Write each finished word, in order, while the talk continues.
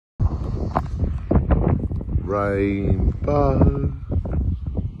rainbow.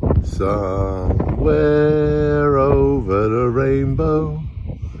 Somewhere over the rainbow,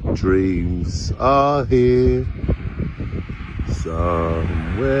 dreams are here.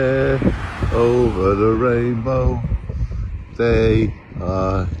 Somewhere over the rainbow, they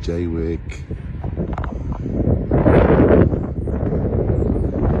are Jaywick.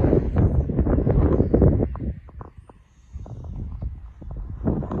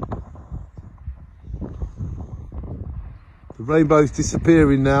 The rainbow's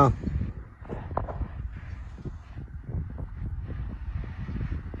disappearing now.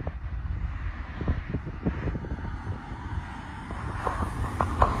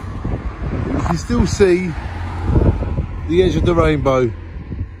 You can still see the edge of the rainbow.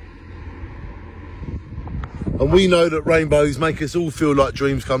 And we know that rainbows make us all feel like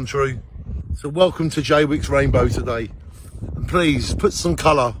dreams come true. So welcome to Jaywick's rainbow today. And please put some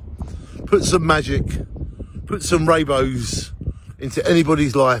colour, put some magic, put some rainbows into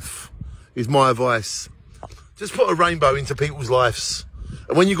anybody's life is my advice. Just put a rainbow into people's lives.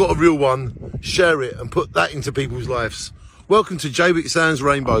 And when you've got a real one, share it and put that into people's lives. Welcome to Jaywick Sands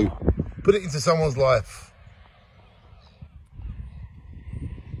Rainbow. Put it into someone's life.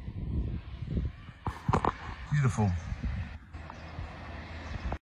 Beautiful.